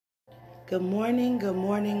Good morning, good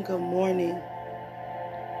morning, good morning.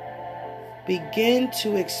 Begin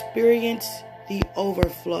to experience the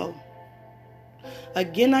overflow.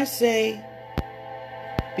 Again, I say,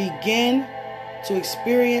 begin to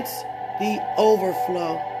experience the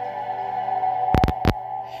overflow.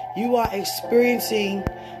 You are experiencing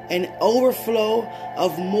an overflow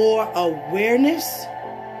of more awareness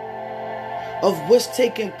of what's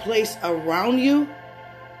taking place around you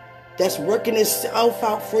that's working itself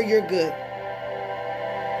out for your good.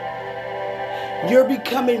 You're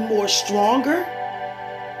becoming more stronger.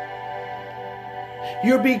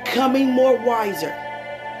 You're becoming more wiser.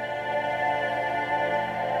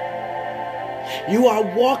 You are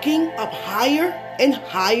walking up higher and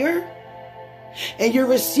higher, and you're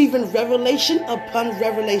receiving revelation upon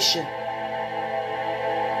revelation.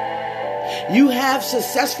 You have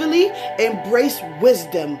successfully embraced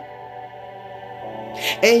wisdom,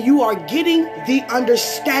 and you are getting the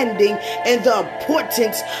understanding and the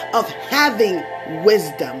importance of having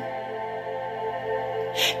wisdom.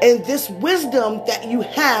 And this wisdom that you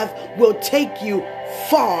have will take you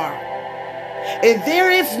far. And there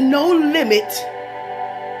is no limit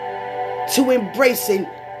to embracing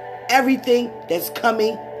everything that's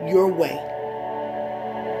coming your way.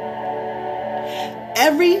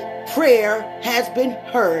 Every prayer has been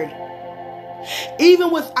heard, even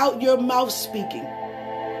without your mouth speaking,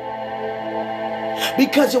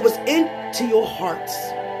 because it was into your hearts.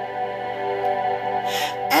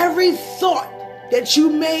 Every thought that you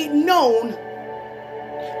made known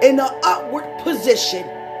in an upward position,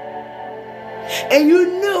 and you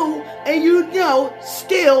knew and you know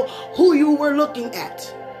still who you were looking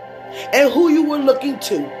at and who you were looking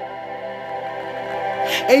to.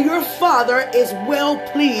 And your Father is well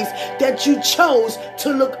pleased that you chose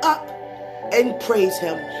to look up and praise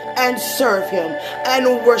Him and serve Him and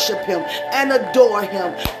worship Him and adore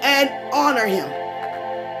Him and honor Him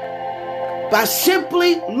by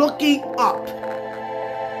simply looking up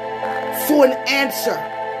for an answer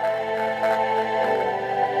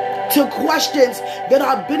to questions that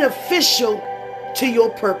are beneficial to your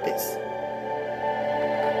purpose.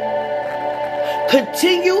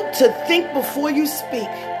 Continue to think before you speak.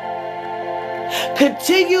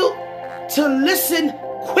 Continue to listen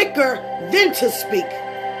quicker than to speak.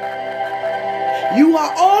 You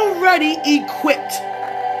are already equipped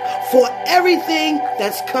for everything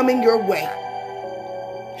that's coming your way.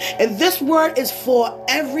 And this word is for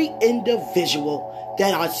every individual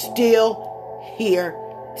that are still here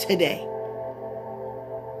today.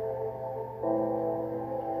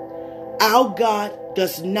 Our God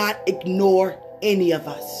does not ignore any of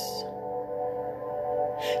us.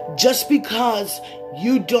 Just because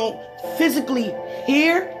you don't physically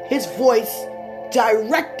hear His voice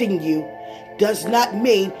directing you does not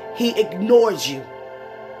mean He ignores you,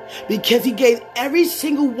 because He gave every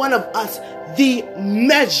single one of us the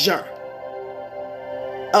measure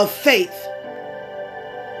of faith.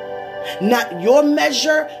 Not your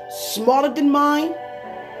measure, smaller than mine,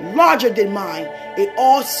 larger than mine. It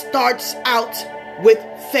all starts out with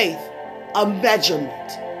faith, a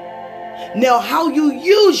measurement. Now, how you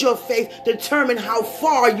use your faith determines how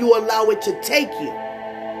far you allow it to take you.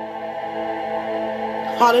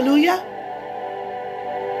 Hallelujah.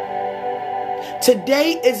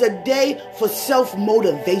 Today is a day for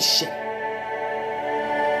self-motivation.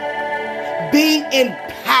 Being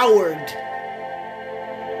empowered.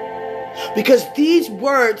 Because these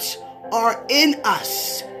words are in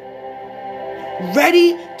us,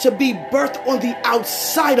 ready to be birthed on the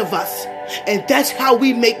outside of us. And that's how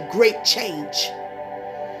we make great change.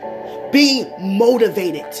 Being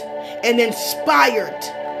motivated and inspired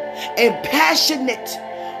and passionate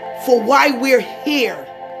for why we're here.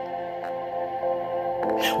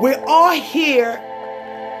 We're all here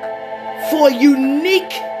for a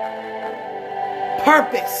unique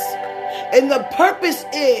purpose. And the purpose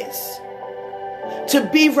is to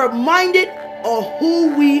be reminded of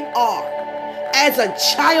who we are as a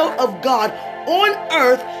child of God on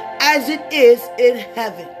earth as it is in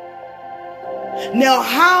heaven. Now,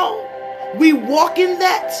 how we walk in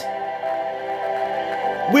that,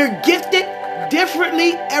 we're gifted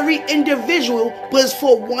differently, every individual, but it's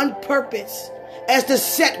for one purpose, as to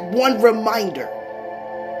set one reminder.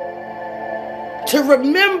 To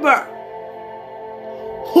remember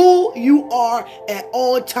who you are at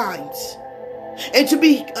all times, and to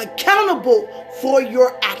be accountable for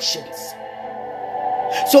your actions.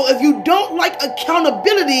 So if you don't like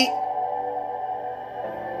accountability,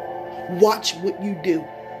 watch what you do.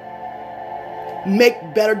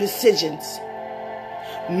 Make better decisions.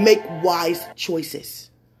 Make wise choices.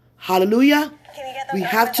 Hallelujah. Can you get that? We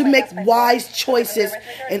have to make wise choices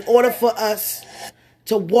in order for us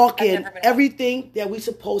to walk in everything that we're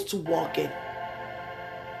supposed to walk in.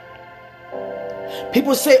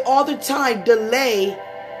 People say all the time, delay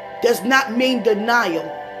does not mean denial.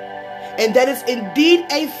 And that is indeed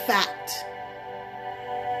a fact.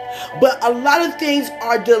 But a lot of things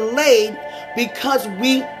are delayed because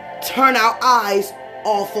we turn our eyes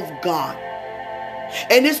off of God.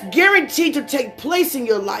 And it's guaranteed to take place in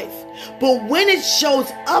your life. But when it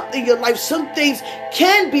shows up in your life, some things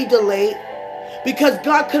can be delayed because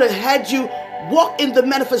God could have had you walk in the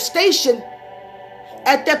manifestation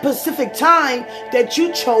at that specific time that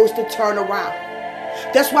you chose to turn around.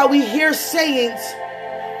 That's why we hear sayings,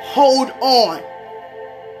 hold on.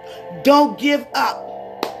 Don't give up.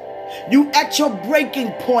 You at your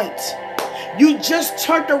breaking point. You just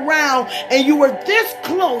turned around and you were this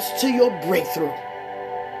close to your breakthrough.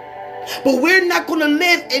 But we're not going to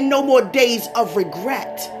live in no more days of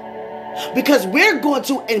regret because we're going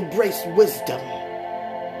to embrace wisdom.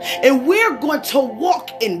 And we're going to walk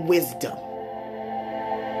in wisdom.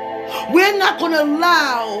 We're not going to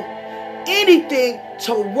allow anything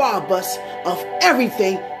to rob us of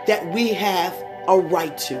everything that we have a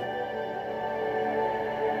right to.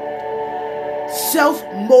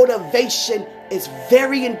 Self-motivation is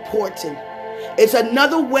very important. It's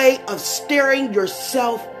another way of stirring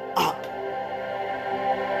yourself up.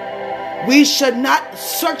 We should not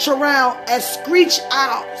search around as screech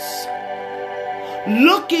owls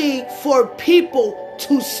looking for people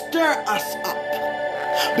to stir us up,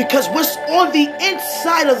 because what's on the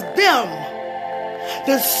inside of them,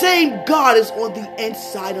 the same God is on the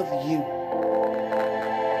inside of you.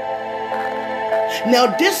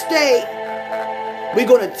 Now this day, we're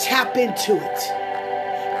going to tap into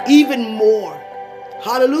it even more.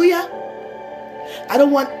 Hallelujah. I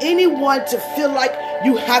don't want anyone to feel like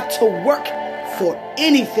you have to work for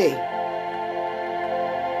anything.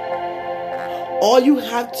 All you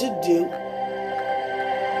have to do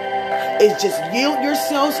is just yield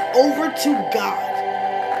yourselves over to God,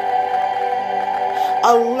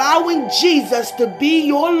 allowing Jesus to be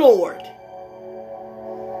your Lord,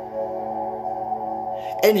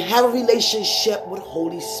 and have a relationship with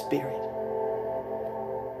Holy Spirit.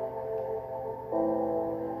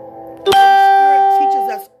 The Spirit teaches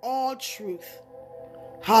us all truth.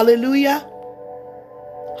 Hallelujah.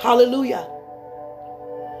 Hallelujah.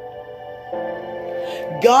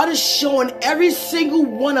 God is showing every single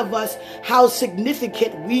one of us how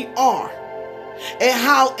significant we are and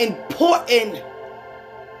how important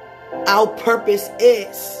our purpose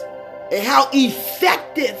is and how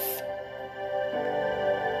effective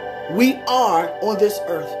we are on this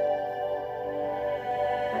earth.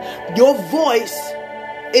 Your voice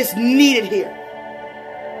is needed here.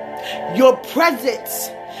 Your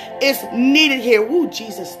presence is needed here. Woo,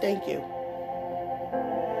 Jesus, thank you.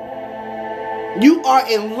 You are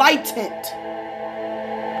enlightened.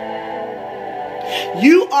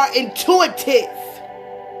 You are intuitive.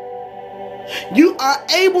 You are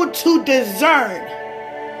able to discern.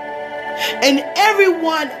 And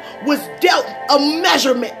everyone was dealt a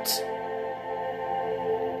measurement.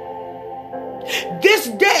 This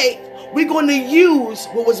day, we're going to use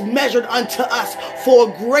what was measured unto us for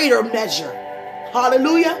a greater measure.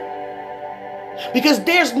 Hallelujah. Because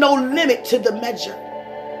there's no limit to the measure.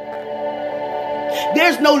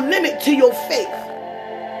 There's no limit to your faith.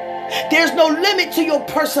 There's no limit to your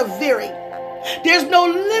persevering. There's no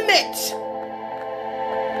limit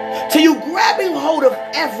to you grabbing hold of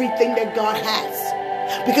everything that God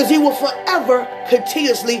has, because he will forever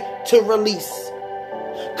continuously to release.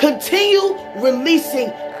 Continue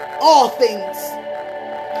releasing all things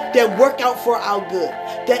that work out for our good,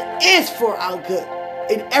 that is for our good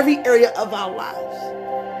in every area of our lives.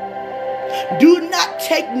 Do not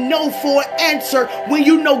take no for an answer when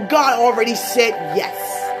you know God already said yes.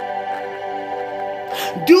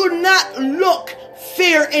 Do not look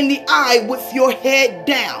fear in the eye with your head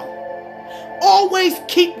down. Always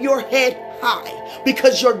keep your head high,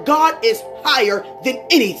 because your God is higher than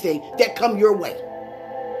anything that come your way.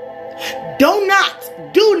 Do not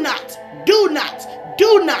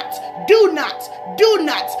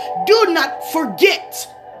forget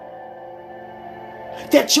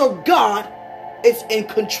that your God is in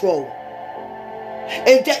control,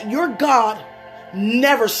 and that your God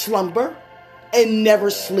never slumber and never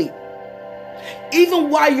sleep. Even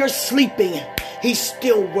while you're sleeping, he's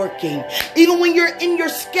still working. Even when you're in your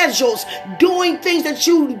schedules doing things that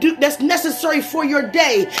you do that's necessary for your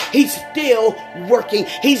day, he's still working.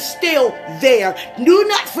 He's still there. Do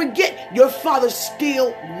not forget, your Father's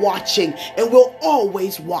still watching and will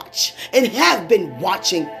always watch and have been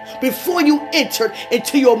watching before you entered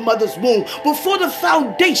into your mother's womb. Before the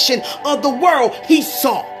foundation of the world, he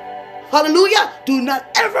saw. Hallelujah. Do not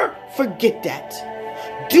ever forget that.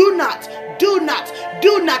 Do not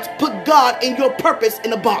put God and your purpose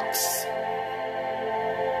in a box.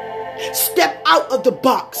 Step out of the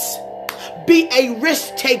box. Be a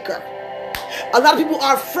risk taker. A lot of people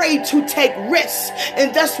are afraid to take risks,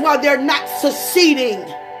 and that's why they're not succeeding.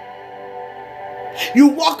 You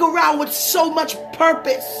walk around with so much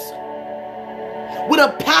purpose, with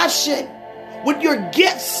a passion, with your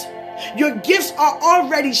gifts. Your gifts are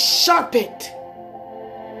already sharpened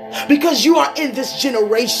because you are in this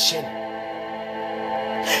generation.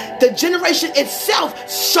 The generation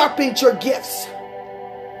itself sharpened your gifts.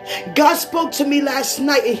 God spoke to me last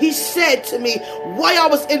night and he said to me while I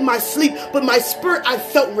was in my sleep, but my spirit, I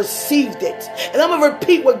felt, received it. And I'm going to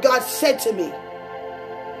repeat what God said to me.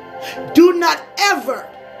 Do not ever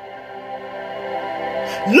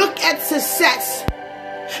look at success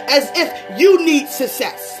as if you need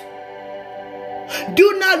success.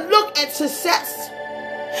 Do not look at success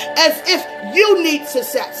as if you need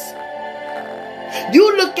success.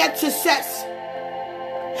 You look at success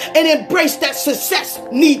and embrace that success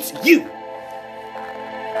needs you.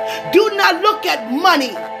 Do not look at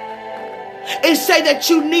money and say that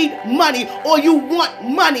you need money or you want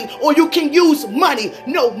money or you can use money.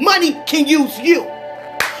 No, money can use you.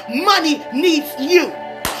 Money needs you.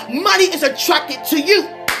 Money is attracted to you,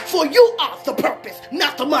 for you are the purpose,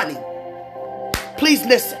 not the money. Please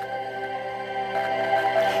listen.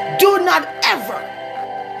 Do not ever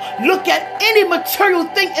look at any material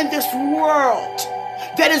thing in this world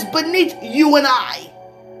that is beneath you and I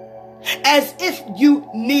as if you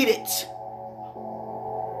need it.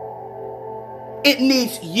 It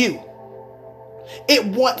needs you. It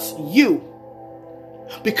wants you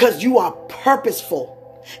because you are purposeful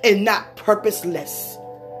and not purposeless.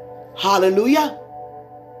 Hallelujah.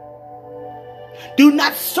 Do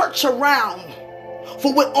not search around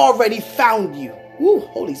for what already found you. Ooh,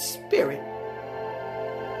 Holy Spirit.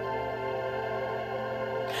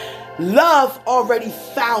 Love already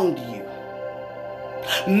found you.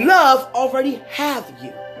 Love already have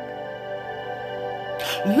you.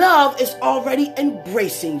 Love is already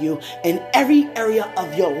embracing you in every area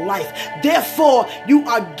of your life. Therefore, you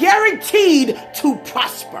are guaranteed to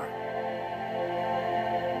prosper.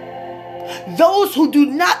 Those who do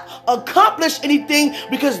not accomplish anything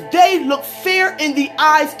because they look fear in the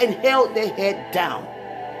eyes and held their head down.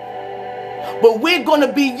 But we're going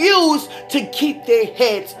to be used to keep their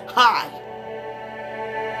heads high.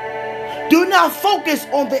 Do not focus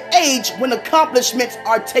on the age when accomplishments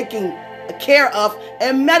are taken care of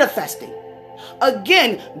and manifesting.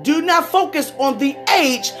 Again, do not focus on the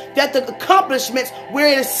age that the accomplishments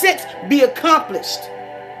where it sits be accomplished.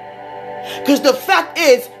 Because the fact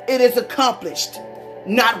is, it is accomplished.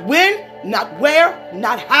 Not when, not where,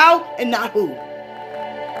 not how, and not who.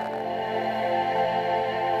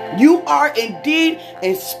 You are indeed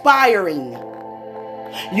inspiring.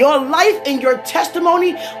 Your life and your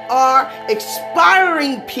testimony are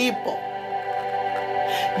inspiring people.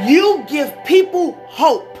 You give people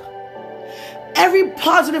hope. Every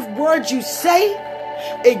positive word you say,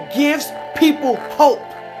 it gives people hope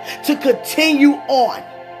to continue on.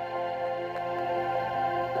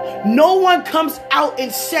 No one comes out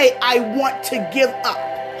and say, I want to give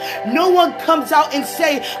up. No one comes out and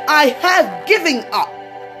say, I have given up.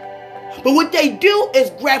 But what they do is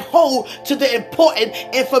grab hold to the important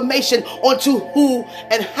information onto who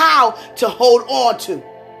and how to hold on to.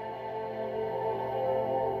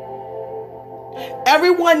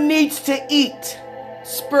 Everyone needs to eat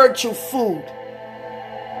spiritual food.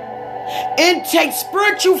 Intake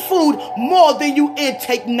spiritual food more than you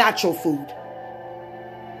intake natural food.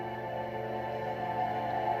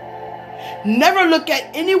 Never look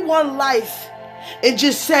at anyone's life and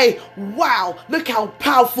just say, wow, look how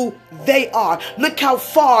powerful they are. Look how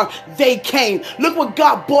far they came. Look what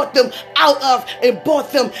God brought them out of and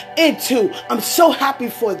brought them into. I'm so happy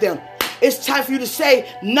for them. It's time for you to say,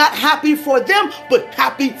 not happy for them, but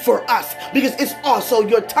happy for us. Because it's also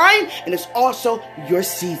your time and it's also your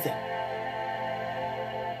season.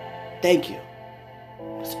 Thank you.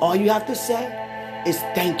 That's all you have to say is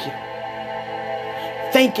thank you.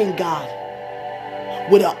 Thanking God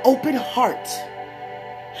with an open heart.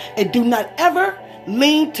 And do not ever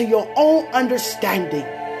lean to your own understanding.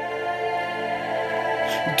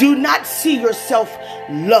 Do not see yourself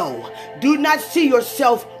low. Do not see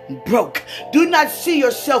yourself broke. Do not see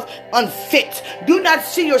yourself unfit. Do not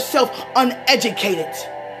see yourself uneducated.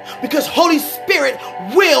 Because Holy Spirit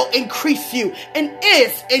will increase you and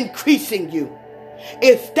is increasing you.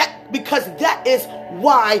 Because that is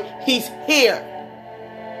why he's here.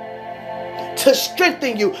 To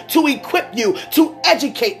strengthen you, to equip you, to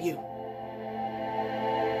educate you,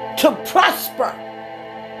 to prosper.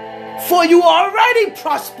 For you are already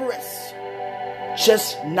prosperous,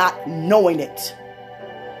 just not knowing it.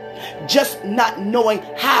 Just not knowing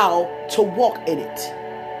how to walk in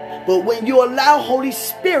it. But when you allow Holy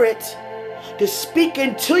Spirit to speak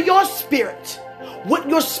into your spirit, what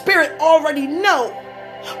your spirit already know,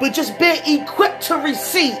 but just being equipped to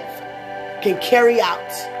receive, can carry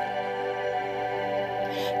out.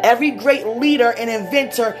 Every great leader and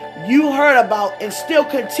inventor you heard about and still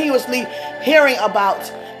continuously hearing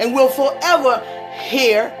about and will forever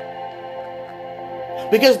hear,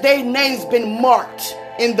 because their name's been marked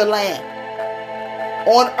in the land,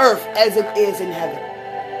 on earth as it is in heaven.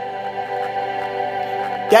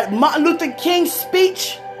 That Martin Luther King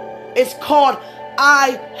speech is called,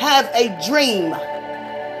 I Have a Dream.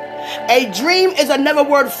 A dream is another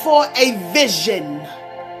word for a vision.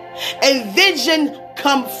 A vision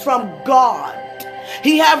comes from God.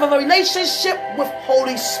 He had a relationship with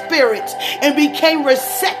Holy Spirit and became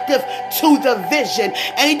receptive to the vision.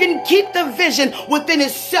 And he didn't keep the vision within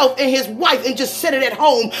himself and his wife and just sit it at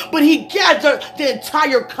home, but he gathered the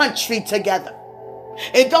entire country together.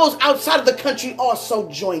 And those outside of the country also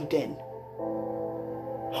joined in.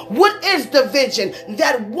 What is the vision?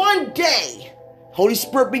 That one day, Holy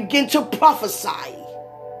Spirit began to prophesy.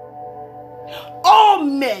 All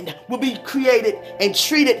men will be created and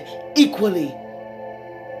treated equally.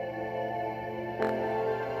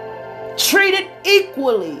 Treated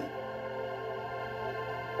equally.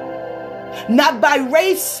 Not by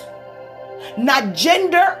race, not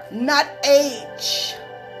gender, not age,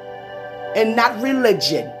 and not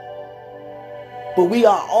religion. But we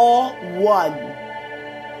are all one.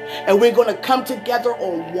 And we're going to come together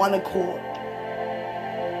on one accord.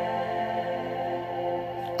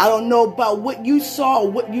 I don't know about what you saw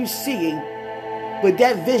or what you're seeing, but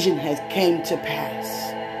that vision has came to pass.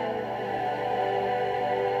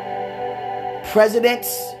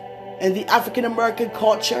 Presidents in the African American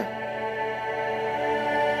culture.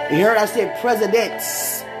 You heard I said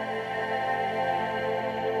presidents.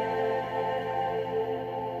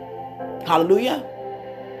 Hallelujah.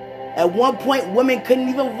 At one point, women couldn't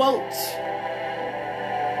even vote.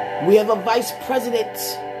 We have a vice president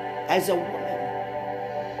as a woman.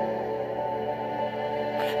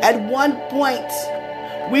 At one point,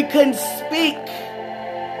 we couldn't speak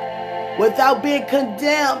without being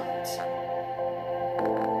condemned.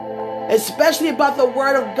 Especially about the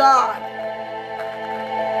Word of God.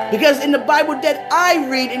 Because in the Bible that I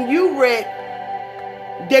read and you read,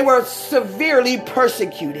 they were severely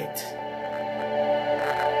persecuted.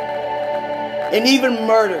 And even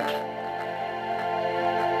murdered.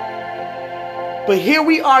 But here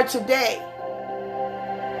we are today.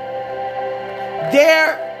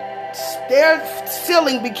 Their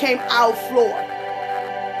ceiling became our floor.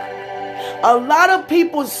 A lot of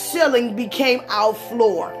people's ceiling became our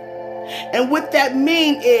floor. And what that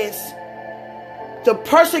means is the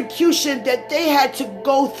persecution that they had to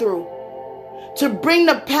go through to bring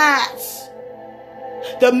to pass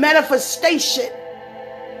the manifestation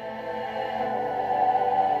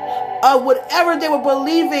of whatever they were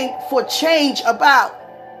believing for change about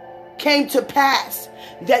came to pass,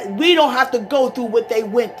 that we don't have to go through what they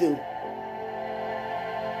went through.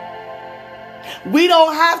 We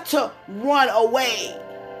don't have to run away.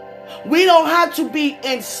 We don't have to be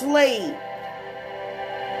enslaved.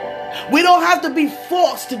 We don't have to be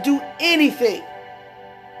forced to do anything.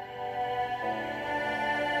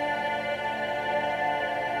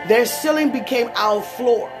 Their ceiling became our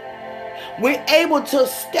floor. We're able to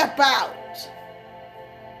step out.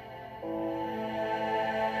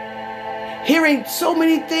 Hearing so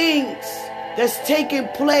many things that's taking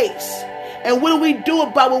place. And what do we do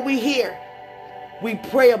about what we hear? We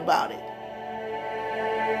pray about it.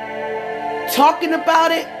 Talking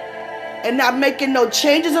about it and not making no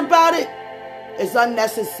changes about it is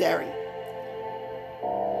unnecessary.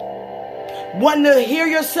 Wanting to hear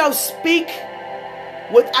yourself speak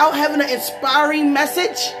without having an inspiring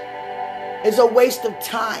message is a waste of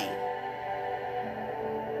time.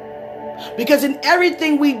 Because in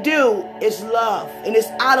everything we do is love, and it's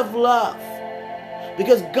out of love.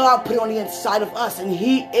 Because God put it on the inside of us, and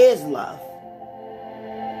He is love.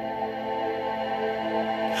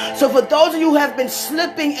 So for those of you who have been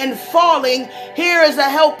slipping and falling, here is a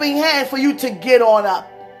helping hand for you to get on up.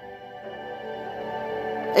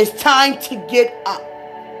 It's time to get up.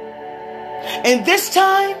 And this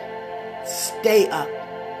time, stay up.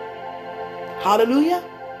 Hallelujah.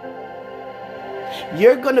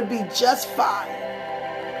 You're going to be just fine.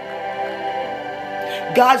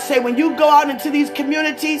 God said when you go out into these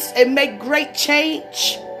communities and make great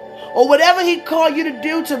change, or whatever he called you to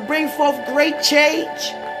do to bring forth great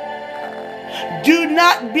change, do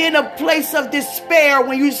not be in a place of despair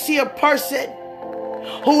when you see a person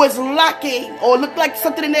who is lacking or look like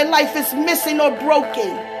something in their life is missing or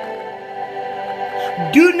broken.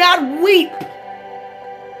 Do not weep,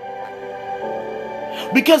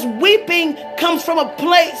 because weeping comes from a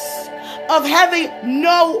place of having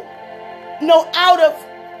no outer,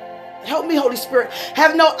 help me Holy Spirit,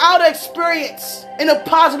 have no outer experience in a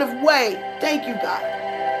positive way. Thank you, God.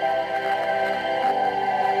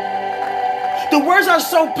 The words are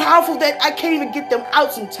so powerful that I can't even get them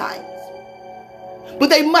out sometimes. But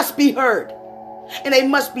they must be heard. And they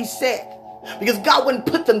must be said. Because God wouldn't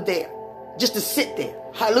put them there just to sit there.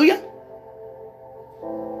 Hallelujah.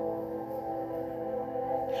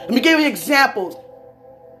 Let me give you examples.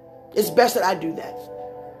 It's best that I do that.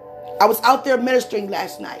 I was out there ministering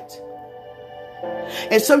last night.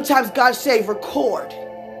 And sometimes God says, record.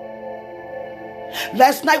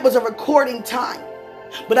 Last night was a recording time.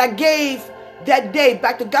 But I gave that day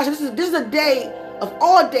back to God. This is a day of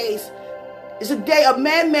all days. It's a day, a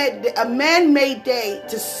man-made day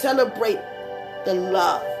to celebrate the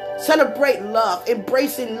love. Celebrate love,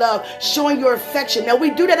 embracing love, showing your affection. Now,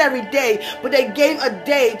 we do that every day, but they gave a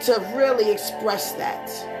day to really express that.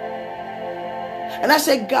 And I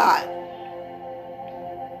said, God,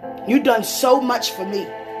 you've done so much for me.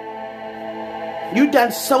 You've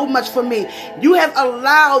done so much for me. You have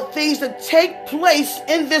allowed things to take place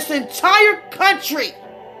in this entire country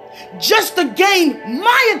just to gain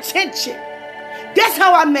my attention. That's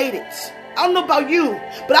how I made it. I don't know about you,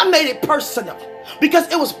 but I made it personal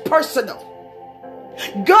because it was personal.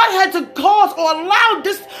 God had to cause or allow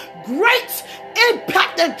this great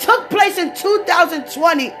impact that took place in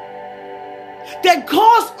 2020 that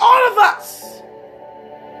caused all of us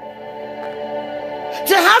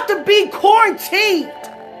to have to be quarantined.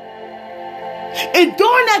 And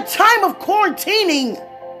during that time of quarantining,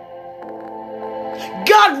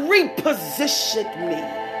 God repositioned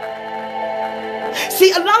me.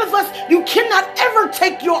 See, a lot of us, you cannot ever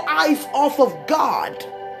take your eyes off of God,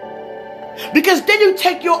 because then you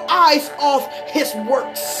take your eyes off his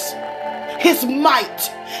works, his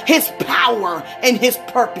might, his power, and his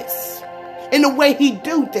purpose in the way he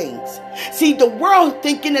do things. See, the world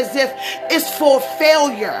thinking as if it's for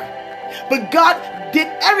failure, but God did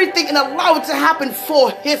everything and allowed it to happen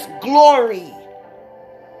for his glory.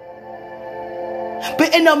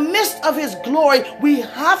 But in the midst of his glory, we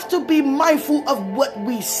have to be mindful of what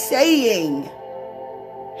we're saying.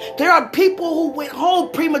 There are people who went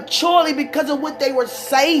home prematurely because of what they were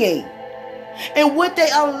saying and what they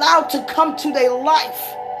allowed to come to their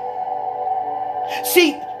life.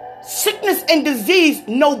 See, sickness and disease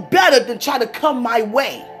know better than try to come my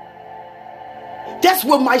way. That's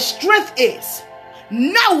where my strength is,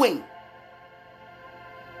 knowing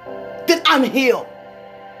that I'm healed.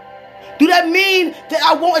 Do that mean that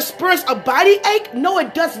I won't experience a body ache? No,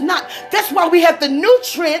 it does not. That's why we have the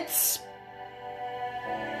nutrients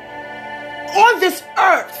on this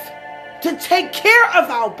earth to take care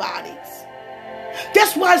of our bodies.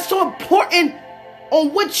 That's why it's so important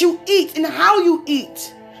on what you eat and how you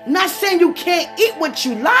eat. I'm not saying you can't eat what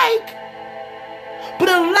you like, but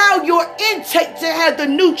allow your intake to have the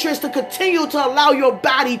nutrients to continue to allow your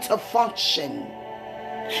body to function.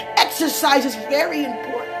 Exercise is very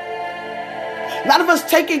important. A lot of us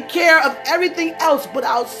taking care of everything else but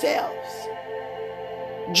ourselves.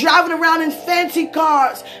 Driving around in fancy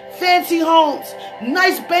cars, fancy homes,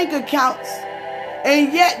 nice bank accounts,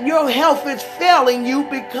 and yet your health is failing you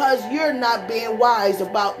because you're not being wise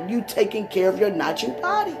about you taking care of your natural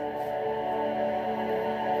body.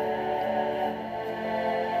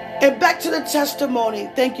 And back to the testimony.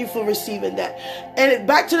 Thank you for receiving that. And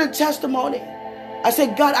back to the testimony. I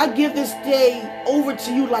said, God, I give this day over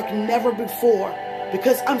to you like never before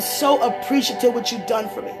because I'm so appreciative of what you've done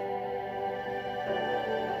for me.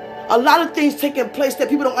 A lot of things taking place that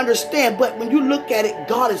people don't understand, but when you look at it,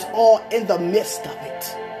 God is all in the midst of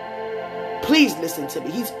it. Please listen to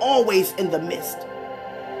me. He's always in the midst.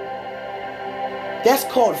 That's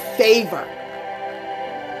called favor.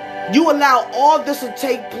 You allow all this to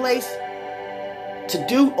take place, to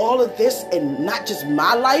do all of this in not just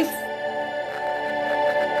my life,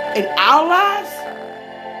 in our lives,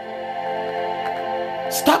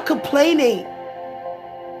 Stop complaining.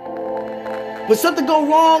 When something go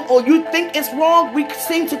wrong or you think it's wrong, we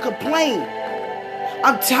seem to complain.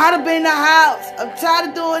 I'm tired of being in the house. I'm tired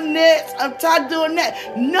of doing this. I'm tired of doing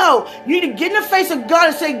that. No, you need to get in the face of God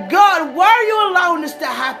and say, God, why are you allowing this to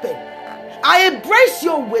happen? I embrace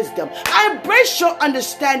your wisdom. I embrace your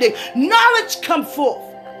understanding. Knowledge come forth.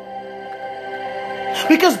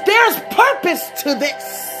 Because there's purpose to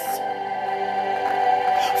this.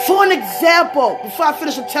 For an example, before I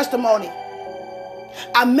finish the testimony,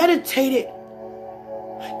 I meditated.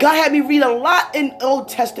 God had me read a lot in the Old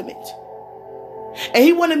Testament. And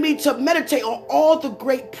he wanted me to meditate on all the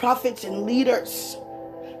great prophets and leaders.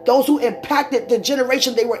 Those who impacted the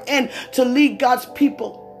generation they were in to lead God's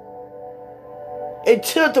people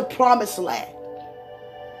into the promised land.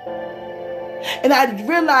 And I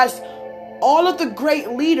realized all of the great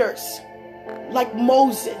leaders like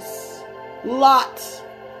Moses, Lot,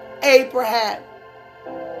 Abraham,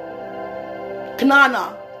 Canaan,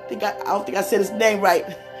 I don't think I said his name right.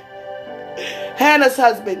 Hannah's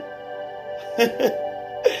husband.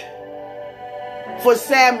 For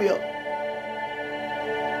Samuel,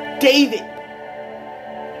 David,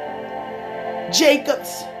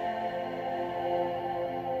 Jacob's.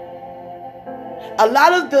 A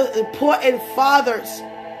lot of the important fathers,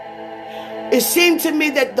 it seemed to me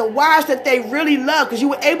that the wives that they really loved, because you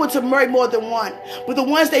were able to marry more than one, but the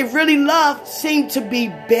ones they really loved seemed to be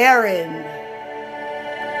barren.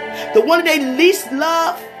 The one they least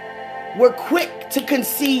loved were quick to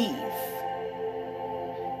conceive.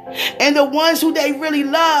 And the ones who they really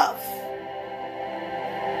loved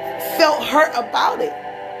felt hurt about it.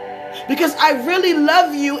 Because I really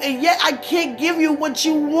love you and yet I can't give you what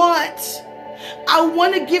you want. I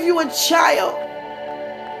want to give you a child.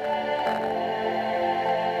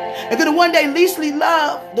 And then the one they leastly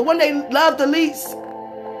loved, the one they loved the least,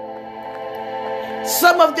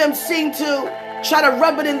 some of them seem to try to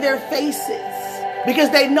rub it in their faces.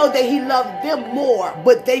 Because they know that he loved them more,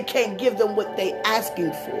 but they can't give them what they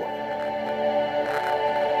asking for.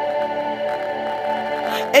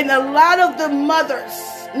 And a lot of the mothers,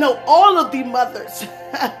 no, all of the mothers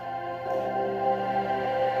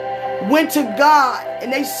went to God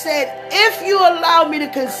and they said, if you allow me to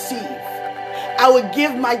conceive, I would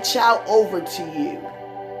give my child over to you.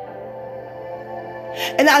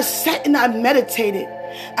 And I sat and I meditated.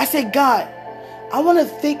 I said, God, I want to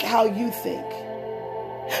think how you think.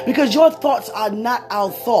 Because your thoughts are not our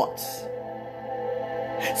thoughts.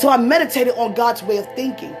 So I meditated on God's way of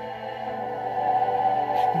thinking.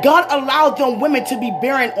 God allowed them women to be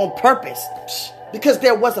barren on purpose. Because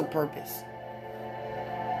there was a purpose.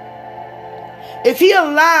 If he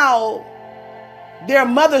allowed their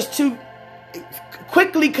mothers to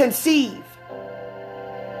quickly conceive,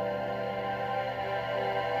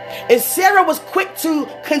 if Sarah was quick to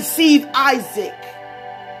conceive Isaac,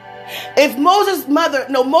 if Moses' mother,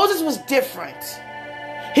 no, Moses was different.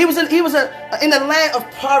 He was in the land of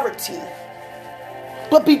poverty.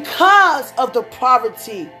 But because of the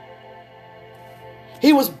poverty,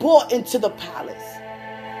 he was brought into the palace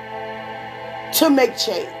to make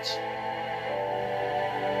change.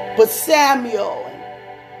 But Samuel,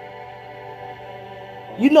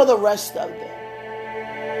 you know the rest of them.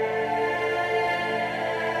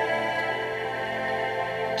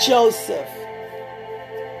 Joseph.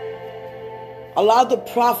 A lot of the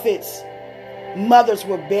prophets' mothers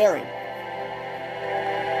were barren.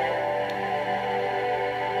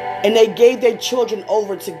 And they gave their children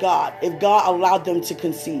over to God if God allowed them to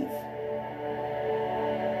conceive.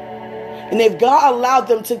 And if God allowed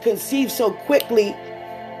them to conceive so quickly,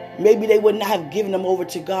 maybe they would not have given them over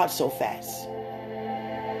to God so fast.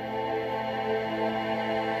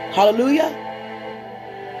 Hallelujah.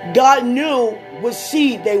 God knew what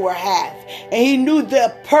seed they were have. And he knew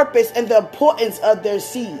the purpose and the importance of their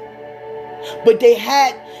seed. But he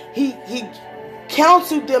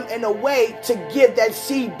counseled them in a way to give that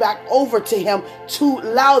seed back over to him to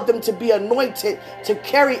allow them to be anointed to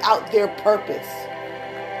carry out their purpose.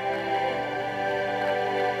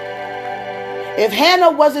 Let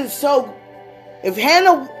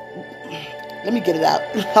me get it out.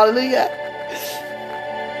 Hallelujah.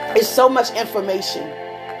 It's so much information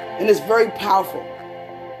and it's very powerful.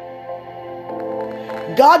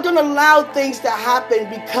 God don't allow things to happen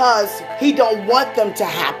because he don't want them to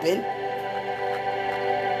happen.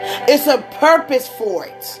 It's a purpose for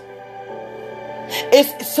it.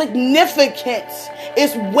 It's significance.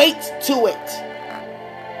 It's weight to it.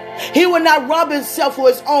 He will not rob himself for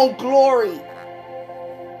his own glory.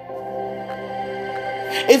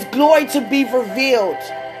 It's glory to be revealed.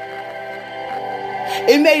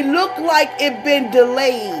 It may look like it's been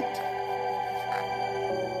delayed.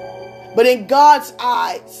 But in God's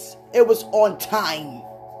eyes, it was on time.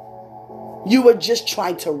 You were just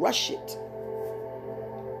trying to rush it.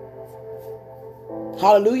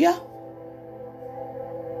 Hallelujah.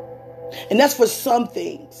 And that's for some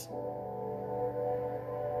things.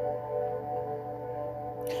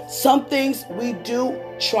 Some things we do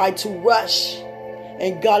try to rush,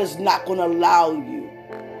 and God is not going to allow you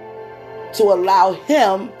to allow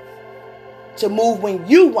Him to move when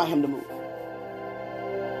you want Him to move.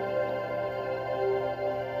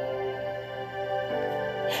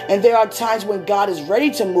 And there are times when God is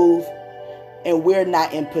ready to move and we're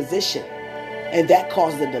not in position, and that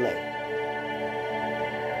causes a delay.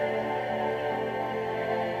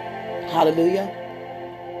 Hallelujah.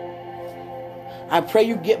 I pray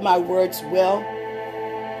you get my words well.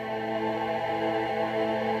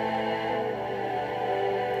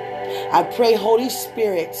 I pray, Holy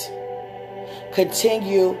Spirit,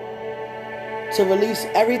 continue to release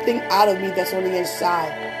everything out of me that's on the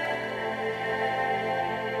inside.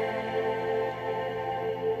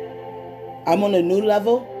 I'm on a new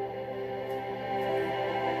level.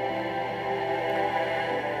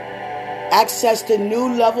 Access to new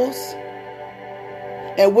levels.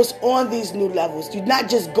 And what's on these new levels? You're not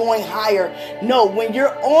just going higher. No, when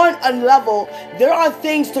you're on a level, there are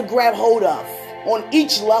things to grab hold of on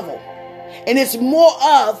each level. And it's more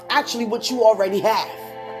of actually what you already have.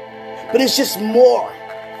 But it's just more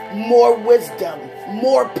wisdom,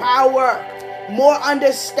 more power, more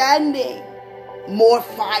understanding, more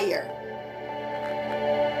fire.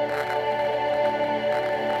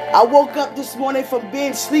 I woke up this morning from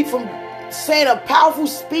being asleep, from saying a powerful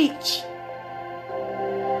speech.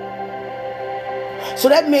 So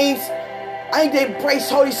that means I need to embrace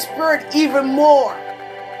Holy Spirit even more.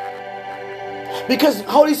 Because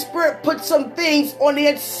Holy Spirit put some things on the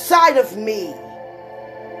inside of me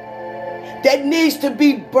that needs to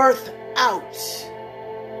be birthed out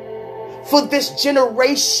for this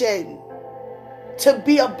generation to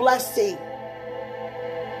be a blessing,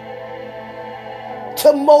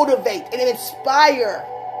 to motivate and inspire.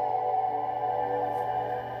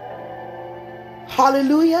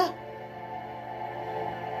 Hallelujah.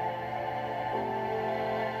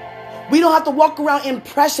 We don't have to walk around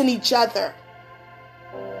impressing each other.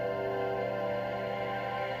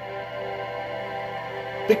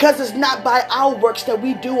 Because it's not by our works that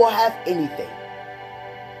we do or have anything.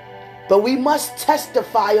 But we must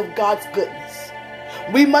testify of God's goodness.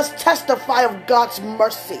 We must testify of God's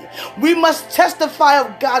mercy. We must testify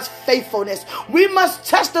of God's faithfulness. We must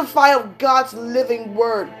testify of God's living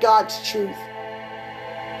word, God's truth,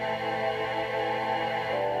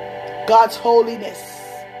 God's holiness.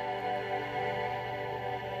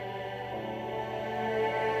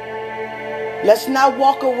 Let's not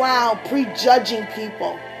walk around prejudging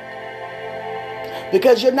people,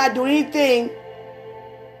 because you're not doing anything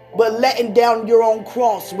but letting down your own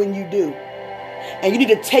cross when you do. And you need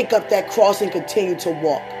to take up that cross and continue to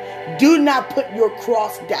walk. Do not put your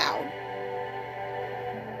cross down.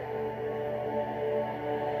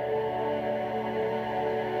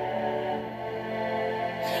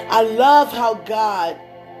 I love how God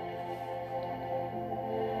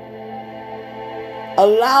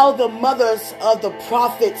allowed the mothers of the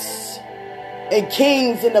prophets and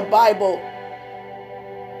kings in the Bible,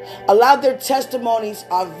 allowed their testimonies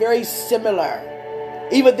are very similar.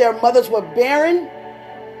 Either their mothers were barren,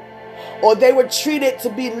 or they were treated to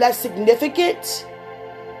be less significant.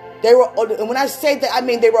 And when I say that, I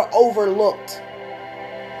mean they were overlooked.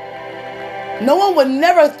 No one would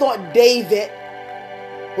never thought David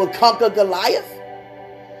would conquer Goliath.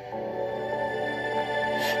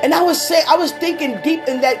 And I was thinking deep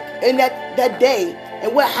in that day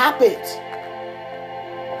and what happened.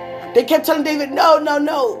 They kept telling David,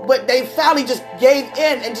 no. But they finally just gave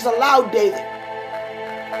in and just allowed David.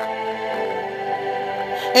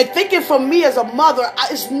 And thinking for me as a mother,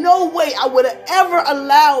 there's no way I would have ever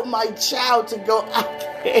allowed my child to go out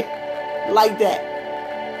there like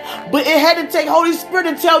that. But it had to take Holy Spirit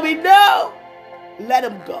to tell me, no, let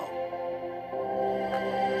him go.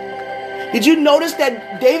 Did you notice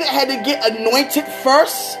that David had to get anointed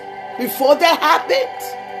first before that happened?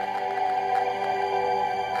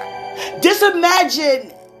 Just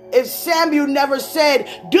imagine if Samuel never said,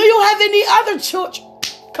 do you have any other children?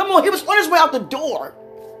 Come on, he was on his way out the door.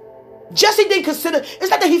 Jesse didn't consider, it's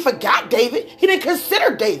not that he forgot David. He didn't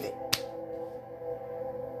consider David.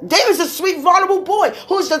 David's a sweet, vulnerable boy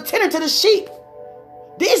who's the tender to the sheep.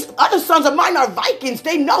 These other sons of mine are Vikings.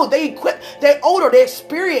 They know, they equipped, they're older, they're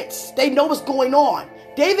experienced. They know what's going on.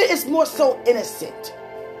 David is more so innocent.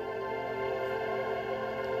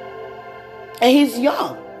 And he's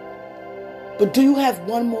young. But do you have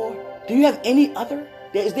one more? Do you have any other?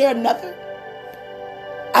 Is there another?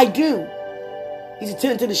 I do. He's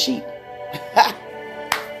attending to the sheep.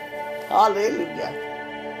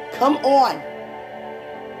 Hallelujah. Come on.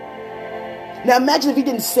 Now imagine if he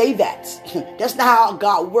didn't say that. That's not how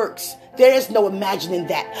God works. There is no imagining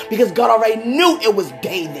that, because God already knew it was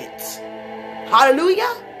David.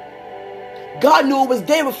 Hallelujah. God knew it was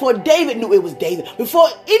David before David knew it was David. Before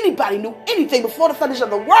anybody knew anything, before the foundation of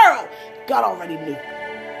the world, God already knew.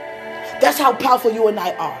 That's how powerful you and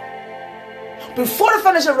I are. Before the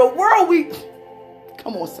foundation of the world,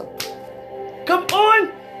 come on, son. Come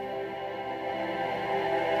on.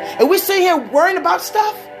 And we're sitting here worrying about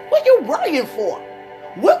stuff. What are you worrying for?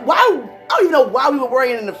 Why? I don't even know why we were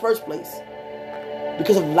worrying in the first place.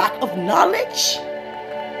 Because of lack of knowledge?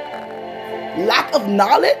 Lack of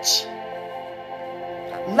knowledge?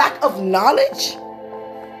 Lack of knowledge?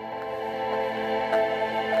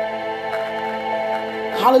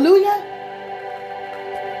 Hallelujah.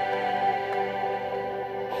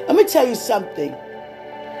 Let me tell you something.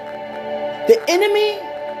 The enemy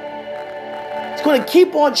is going to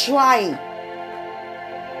keep on trying.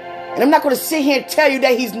 And I'm not going to sit here and tell you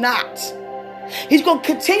that he's not. He's going to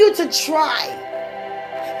continue to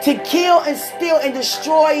try to kill and steal and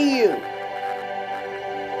destroy you.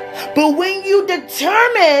 But when you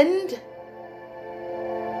determined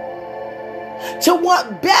to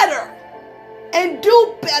want better and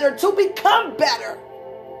do better, to become better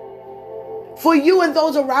for you and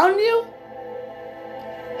those around you,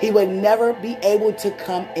 he would never be able to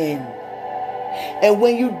come in. And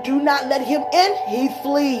when you do not let him in, he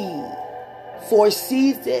flees for a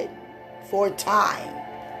season, for a time.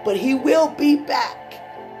 But he will be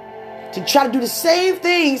back to try to do the same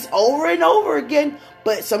things over and over again.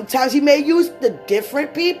 But sometimes he may use the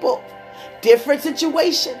different people, different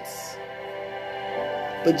situations.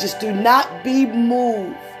 But just do not be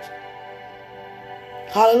moved.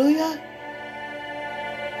 Hallelujah.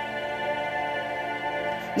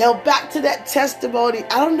 Now back to that testimony.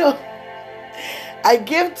 I don't know. I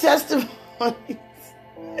give testimonies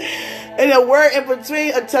and a word in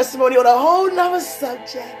between a testimony on a whole nother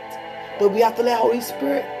subject. But we have to let Holy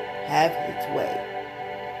Spirit have his way.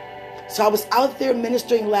 So I was out there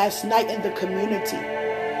ministering last night in the community.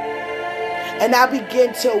 And I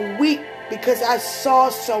began to weep because I saw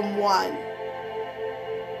someone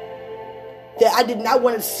that I did not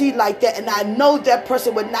want to see like that. And I know that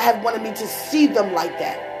person would not have wanted me to see them like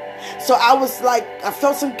that. So I was like, I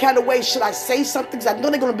felt some kind of way. Should I say something? Because I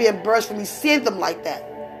know they're going to be embarrassed for me seeing them like that.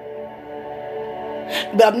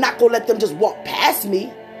 But I'm not going to let them just walk past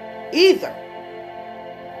me either.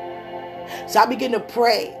 So I began to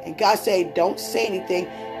pray. And God said, don't say anything.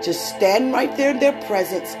 Just stand right there in their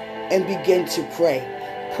presence and begin to pray.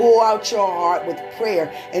 Pour out your heart with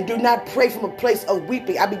prayer. And do not pray from a place of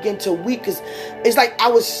weeping. I began to weep because it's like I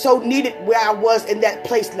was so needed where I was in that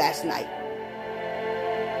place last night.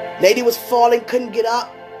 Lady was falling, couldn't get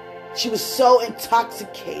up. She was so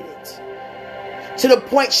intoxicated. To the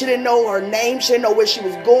point she didn't know her name. She didn't know where she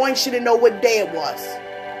was going. She didn't know what day it was.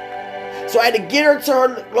 So I had to get her to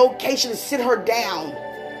her location and sit her down.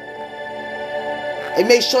 And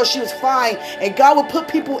make sure she was fine. And God would put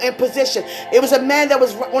people in position. It was a man that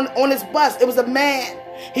was on his bus. It was a man.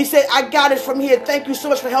 He said, I got it from here. Thank you so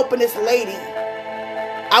much for helping this lady.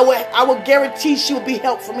 I will guarantee she will be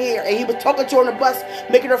helped from here. And he was talking to her on the bus,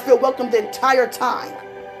 making her feel welcome the entire time.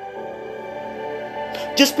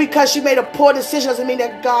 Just because she made a poor decision doesn't mean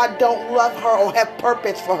that God don't love her or have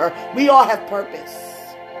purpose for her. We all have purpose.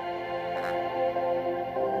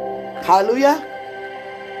 Hallelujah.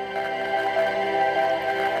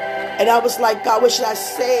 And I was like, God, what should I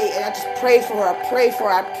say? And I just prayed for her. I prayed for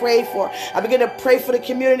her. I prayed for her. I began to pray for the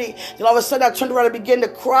community. Then all of a sudden I turned around and began to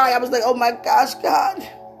cry. I was like, oh my gosh, God.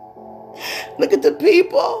 Look at the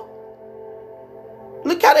people.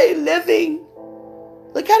 Look how they living.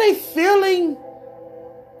 Look how they feeling.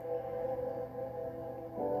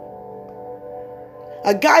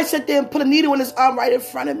 A guy sat there and put a needle in his arm right in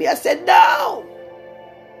front of me. I said, no.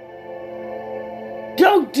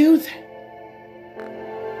 Don't do that.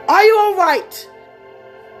 Are you all right?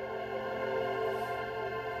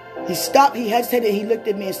 He stopped, he hesitated, he looked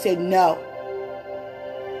at me and said, no.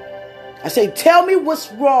 I said, tell me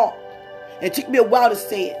what's wrong. And it took me a while to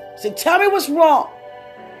say it. I said, tell me what's wrong.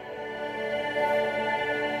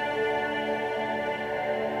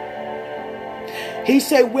 He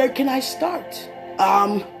said, where can I start?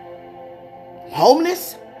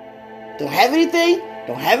 Homeless? Don't have anything?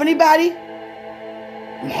 Don't have anybody?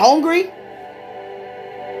 I'm hungry?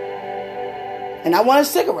 And I want a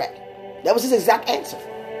cigarette. That was his exact answer.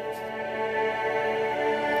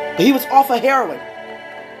 But he was off of heroin.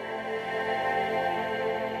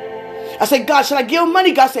 I say, God, should I give him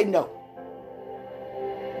money? God say, no.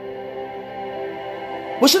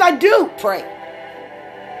 What should I do? Pray.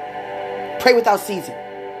 Pray without ceasing.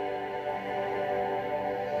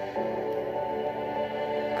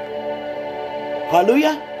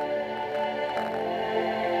 Hallelujah.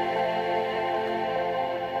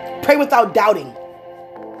 Pray without doubting.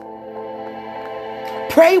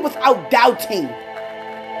 Pray without doubting.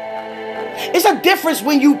 It's a difference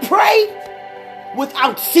when you pray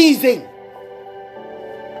without ceasing.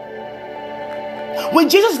 When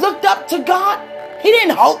Jesus looked up to God, he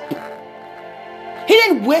didn't hope. He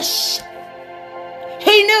didn't wish.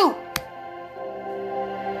 He knew.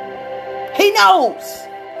 He knows.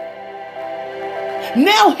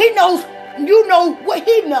 Now he knows, you know what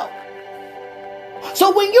he knows.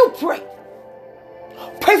 So when you pray,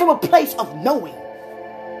 pray from a place of knowing.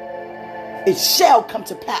 It shall come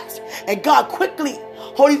to pass. And God quickly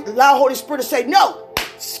allow Holy Spirit to say, no,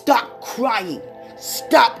 stop crying.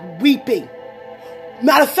 Stop weeping.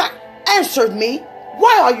 Matter of fact, answered me.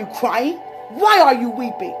 Why are you crying? Why are you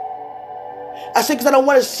weeping? I said, because I don't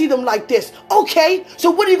want to see them like this. Okay, so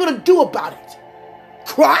what are you going to do about it?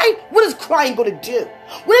 Cry? What is crying going to do?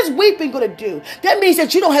 What is weeping going to do? That means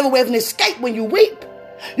that you don't have a way of an escape when you weep.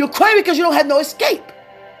 You're crying because you don't have no escape.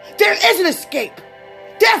 There is an escape.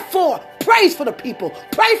 Therefore, praise for the people.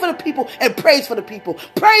 Pray for the people and praise for the people.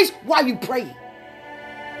 Praise while you pray.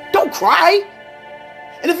 Don't cry.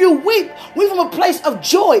 And if you weep from a place of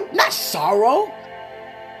joy, not sorrow.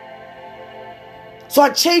 So I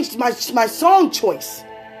changed my song choice.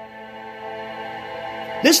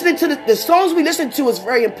 Listening to the songs we listen to is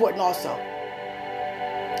very important also.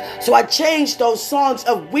 So I changed those songs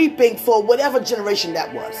of weeping for whatever generation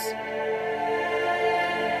that was.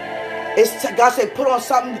 God said, put on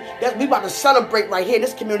something that we about to celebrate right here in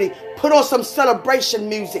this community. Put on some celebration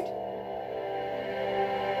music.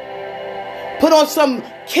 Put on some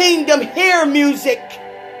kingdom here music.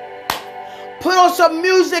 Put on some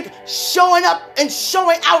music showing up and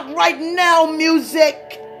showing out right now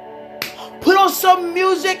music. Put on some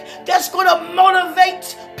music that's going to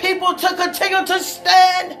motivate people to continue to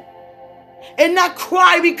stand and not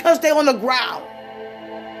cry because they're on the ground.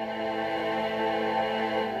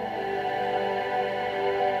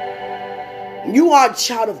 You are a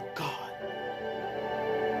child of God.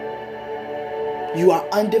 You are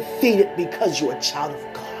undefeated because you're a child of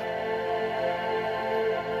God.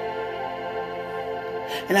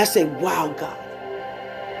 And I say, wow, God,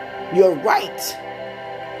 you're right.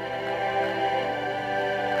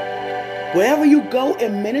 Wherever you go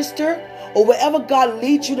and minister, or wherever God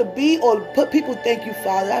leads you to be, or put people, thank you,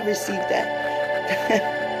 Father, I received that.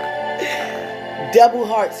 Double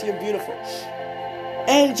hearts, you're beautiful.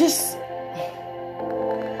 And just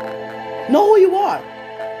know who you are.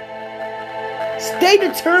 Stay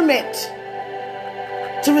determined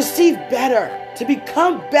to receive better, to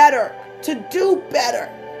become better, to do better.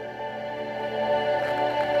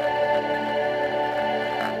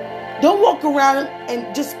 Don't walk around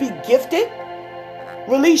and just be gifted.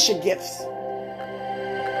 Release your gifts.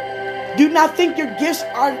 Do not think your gifts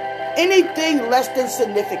are anything less than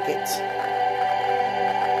significant.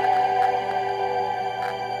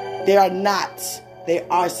 They are not. They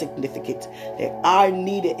are significant. They are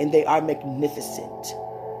needed and they are magnificent.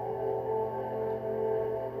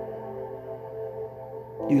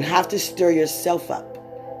 You have to stir yourself up.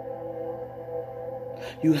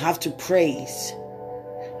 You have to praise.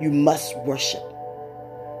 You must worship.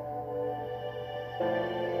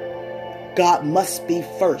 God must be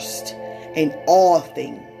first in all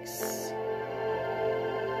things.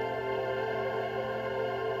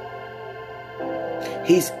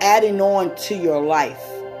 He's adding on to your life.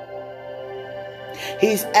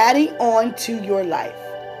 He's adding on to your life.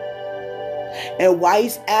 And why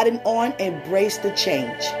he's adding on, embrace the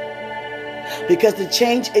change. Because the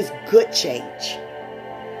change is good change.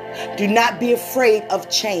 Do not be afraid of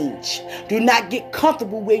change. Do not get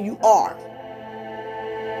comfortable where you are.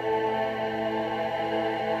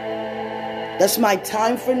 That's my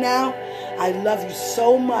time for now. I love you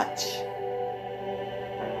so much.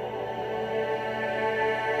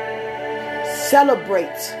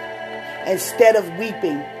 Celebrate instead of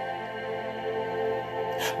weeping.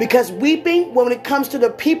 Because weeping, when it comes to the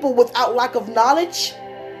people without lack of knowledge,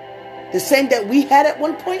 the same that we had at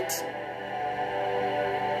one point,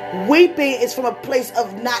 weeping is from a place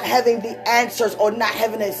of not having the answers or not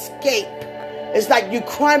having an escape. It's like you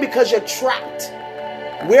crying because you're trapped.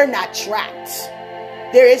 We're not trapped.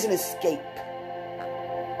 There is an escape.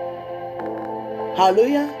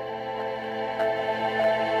 Hallelujah.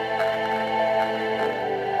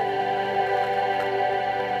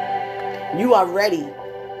 You are ready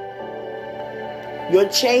Your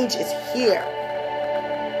change is here.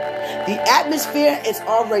 The atmosphere is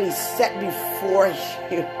already set before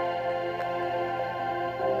you.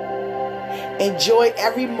 Enjoy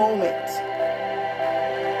every moment.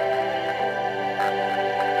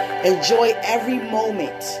 Enjoy every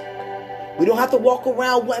moment. We don't have to walk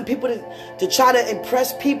around wanting people to try to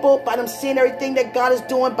impress people by them seeing everything that God is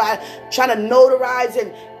doing, by trying to notarize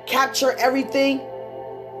and capture everything.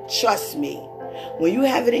 Trust me, when you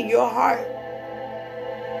have it in your heart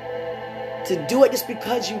to do it just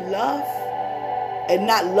because you love and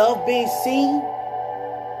not love being seen,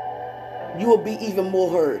 you will be even more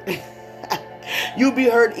heard. You'll be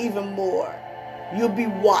heard even more. You'll be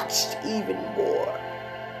watched even more.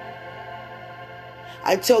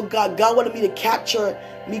 I told God wanted me to capture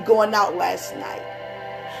me going out last night.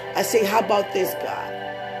 I say, how about this, God?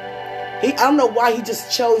 I don't know why he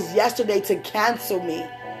just chose yesterday to cancel me.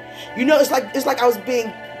 You know, it's like I was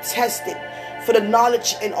being tested for the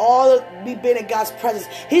knowledge and all of me being in God's presence.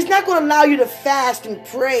 He's not going to allow you to fast and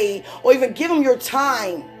pray or even give him your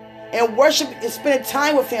time and worship and spend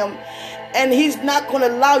time with him. And he's not going to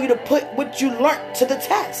allow you to put what you learned to the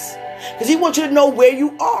test. Because he wants you to know where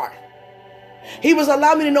you are. He was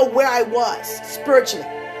allowing me to know where I was spiritually.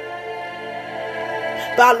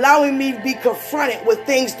 By allowing me to be confronted with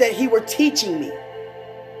things that he were teaching me.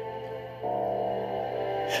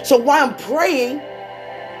 So while I'm praying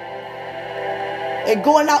and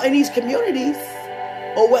going out in these communities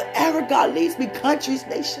or wherever God leads me, countries,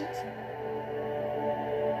 nations,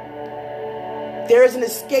 there is an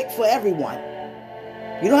escape for everyone.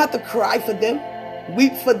 You don't have to cry for them,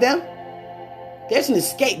 weep for them. There's an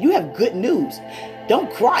escape. You have good news.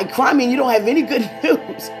 Don't cry. Cry means you don't have any good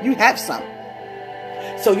news. You have some.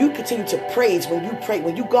 So you continue to praise when you pray.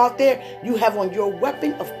 When you go out there, you have on your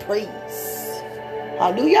weapon of praise.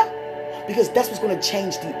 Hallelujah. Because that's what's going to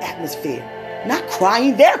change the atmosphere. Not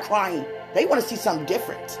crying. They're crying. They want to see something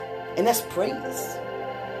different. And that's praise.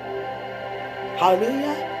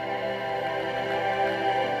 Hallelujah.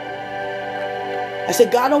 I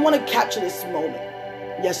said, God, I don't want to capture this moment.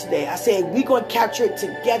 Yesterday, I said, we're going to capture it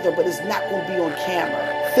together, but it's not going to be on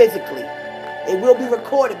camera, physically. It will be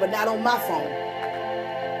recorded, but not on my phone.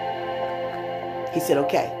 He said,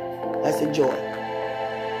 okay, let's enjoy.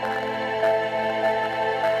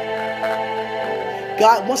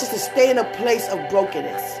 God wants us to stay in a place of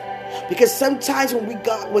brokenness. Because sometimes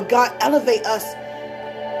when God elevate us,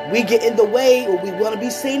 we get in the way, or we want to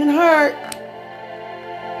be seen and heard.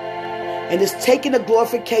 And it's taking the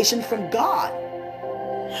glorification from God.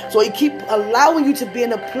 So he keep allowing you to be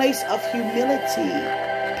in a place of humility,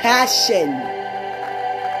 passion.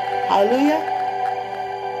 Hallelujah.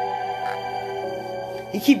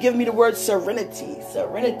 He keep giving me the word serenity,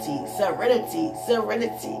 serenity, serenity,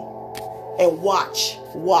 serenity. And watch.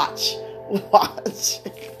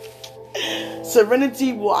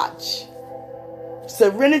 Serenity, watch.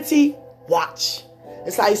 Serenity, watch.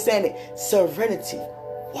 That's how he's saying it. Serenity,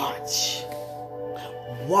 watch.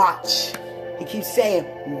 Watch. He keeps saying,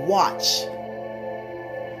 watch.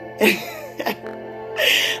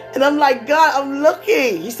 And I'm like, God, I'm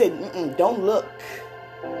looking. He said, don't look.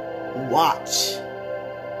 Watch.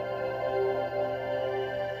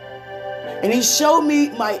 And he showed me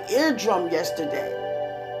my eardrum yesterday.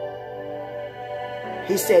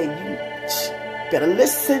 He said, you better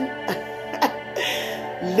listen.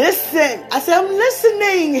 Listen. I said, I'm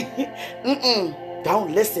listening.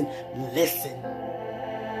 Don't listen. Listen.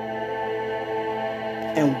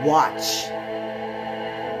 And watch.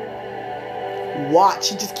 Watch.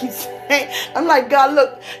 He just keeps saying, I'm like, God,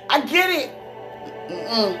 look, I get it.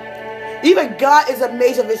 Even God is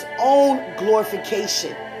amazed of his own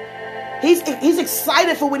glorification. He's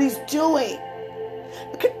excited for what he's doing.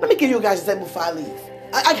 Okay, let me give you guys an example before I leave.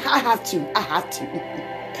 I have to.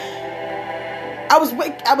 I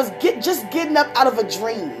was just getting up out of a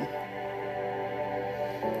dream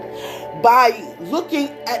by looking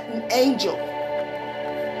at an angel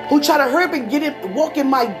who tried to hurry up and walk in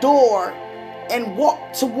my door and walk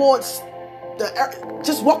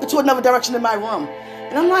into another direction in my room.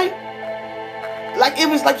 And I'm like it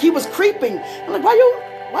was like he was creeping. I'm like, why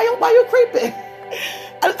you creeping?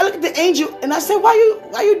 I look at the angel and I said, why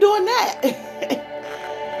you doing that?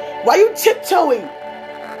 Why you tiptoeing?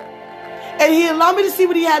 And he allowed me to see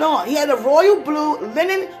what he had on. He had a royal blue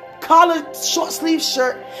linen collared short sleeve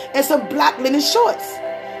shirt and some black linen shorts.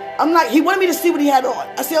 I'm like, he wanted me to see what he had on.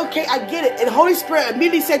 I said, okay, I get it. And the Holy Spirit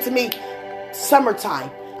immediately said to me,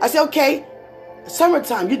 summertime. I said, okay,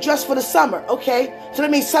 summertime. You dressed for the summer. Okay. So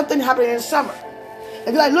that means something happening in the summer.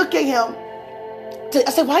 And then I look at him.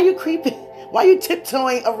 I said, why are you creeping? Why you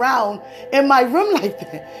tiptoeing around in my room like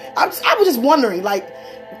that? I was just wondering, like,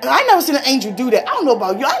 I never seen an angel do that. I don't know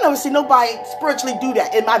about you. I never seen nobody spiritually do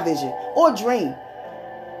that in my vision or dream.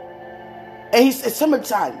 And he said,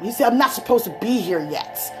 summertime. He said, I'm not supposed to be here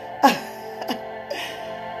yet.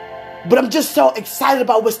 But I'm just so excited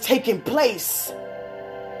about what's taking place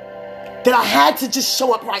that I had to just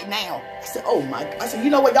show up right now. I said, oh my God. I said, you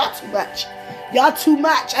know what? Y'all too much. Y'all too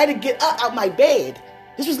much. I had to get up out my bed.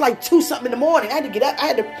 This was like 2 something in the morning. I had to get up.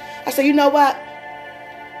 I said, you know what?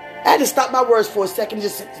 I had to stop my words for a second.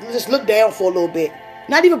 Just look down for a little bit.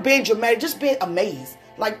 Not even being dramatic. Just being amazed.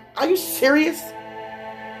 Like, are you serious?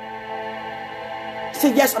 I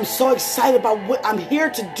said, yes, I'm so excited about what I'm here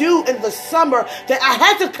to do in the summer that I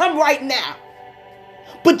had to come right now.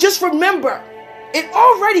 But just remember, it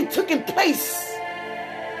already took in place.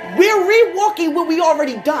 We're rewalking what we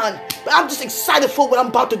already done. But I'm just excited for what I'm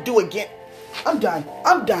about to do again. I'm done.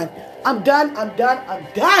 I'm done. I'm done. I'm done. I'm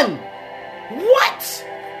done. What?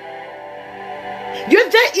 You're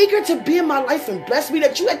that eager to be in my life and bless me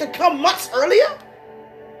that you had to come months earlier?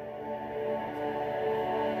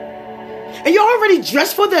 And you're already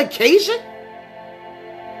dressed for the occasion?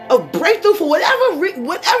 A breakthrough for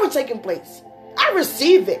whatever taking place. I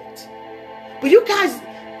receive it. But you guys,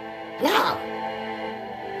 wow.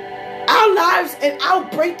 Our lives and our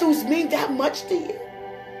breakthroughs mean that much to you?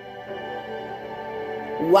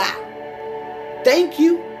 Wow. Thank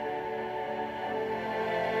you.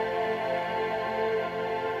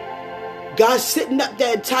 God's sitting up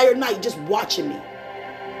that entire night just watching me.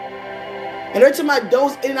 And every time I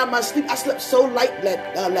doze in and out of my sleep, I slept so light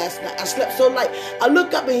last night. I slept so light. I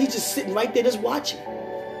look up and he's just sitting right there just watching.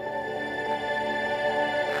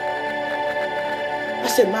 I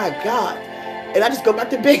said, my God. And I just go back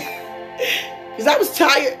to bed. Because I was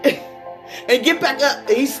tired. And get back up.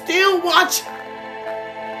 And he's still watching.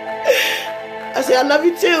 I said, I love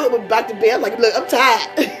you too. I went back to bed. I'm like, look, I'm tired.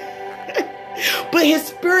 But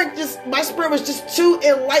my spirit was just too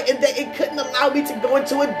enlightened that it couldn't allow me to go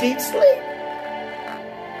into a deep sleep.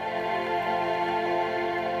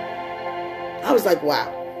 I was like,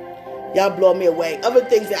 wow, y'all blow me away. Other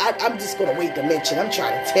things that I'm just going to wait to mention. I'm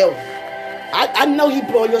trying to tell you. I know he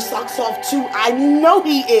blow your socks off too. I know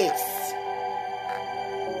he is.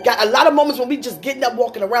 Got a lot of moments when we just getting up,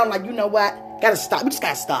 walking around like, you know what? Got to stop. We just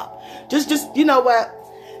got to stop. Just you know what?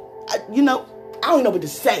 I don't know what to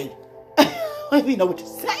say. I don't even know what to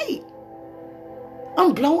say.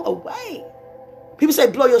 I'm blown away. People say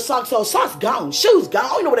blow your socks off. Socks gone. Shoes gone. I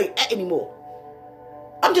don't know where they at anymore.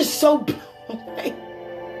 I'm just so blown away.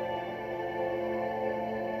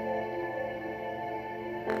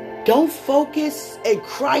 Don't focus and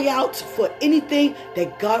cry out for anything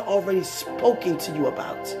that God already spoken to you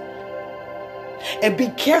about. And be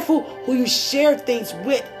careful who you share things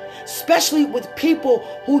with, especially with people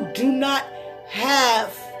who do not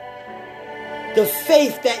have the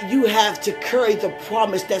faith that you have to carry the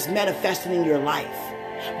promise that's manifesting in your life.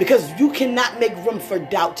 Because you cannot make room for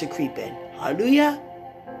doubt to creep in. Hallelujah.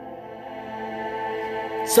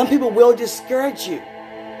 Some people will discourage you.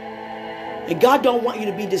 And God don't want you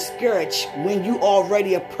to be discouraged when you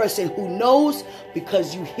already a person who knows,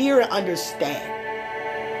 because you hear and understand.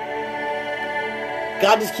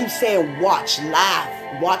 God just keeps saying, watch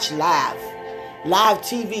live, live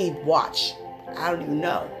TV, watch. I don't even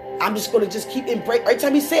know. I'm just going to just keep embracing. Every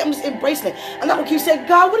time he say it, I'm just embracing it. I'm not going to keep saying,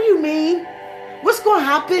 God, what do you mean? What's going to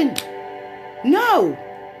happen? No.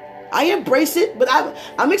 I embrace it, but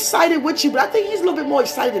I'm excited with you. But I think he's a little bit more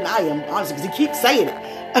excited than I am, honestly, because he keeps saying it.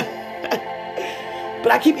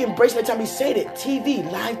 But I keep embracing every time he said it. TV,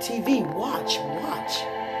 live TV, watch.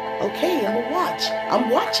 Okay, I'm going to watch. I'm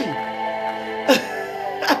watching.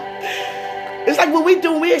 It's like what we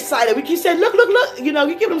do when we're excited. We keep saying, look. You know,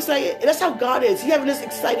 you get what I'm saying? And that's how God is. He's having this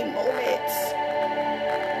exciting moments.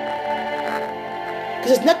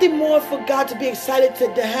 Because there's nothing more for God to be excited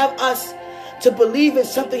to have us to believe in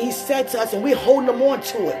something he said to us, and we're holding him on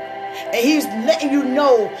to it. And he's letting you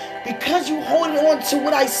know, because you're holding on to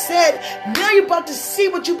what I said, now you're about to see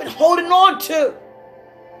what you've been holding on to.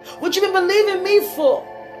 What you've been believing me for.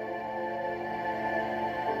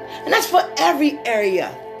 And that's for every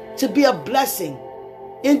area, to be a blessing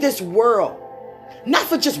in this world. Not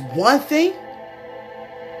for just one thing.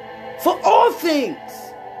 For all things.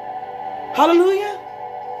 Hallelujah.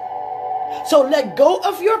 So let go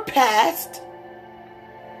of your past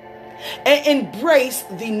and embrace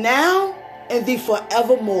the now and the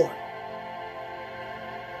forevermore.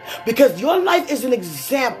 Because your life is an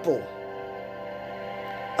example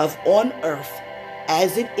of on earth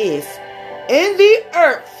as it is, in the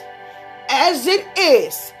earth as it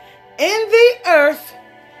is, in the earth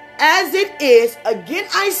as it is, again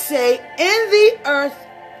I say, in the earth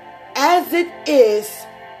as it is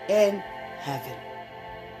in heaven.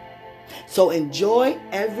 So enjoy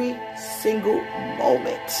every single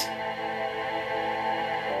moment.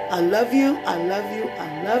 I love you. I love you.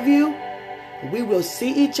 I love you. We will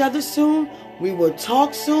see each other soon. We will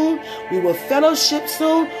talk soon. We will fellowship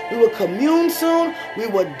soon. We will commune soon. We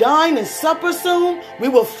will dine and supper soon. We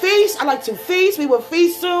will feast. I like to feast. We will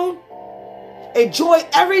feast soon. Enjoy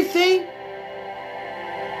everything.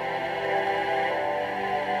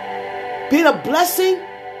 Being a blessing.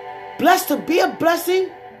 Blessed to be a blessing.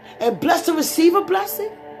 And blessed to receive a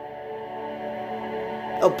blessing.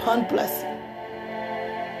 Upon blessing.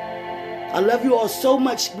 I love you all so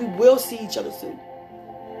much. We will see each other soon.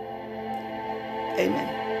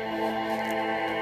 Amen.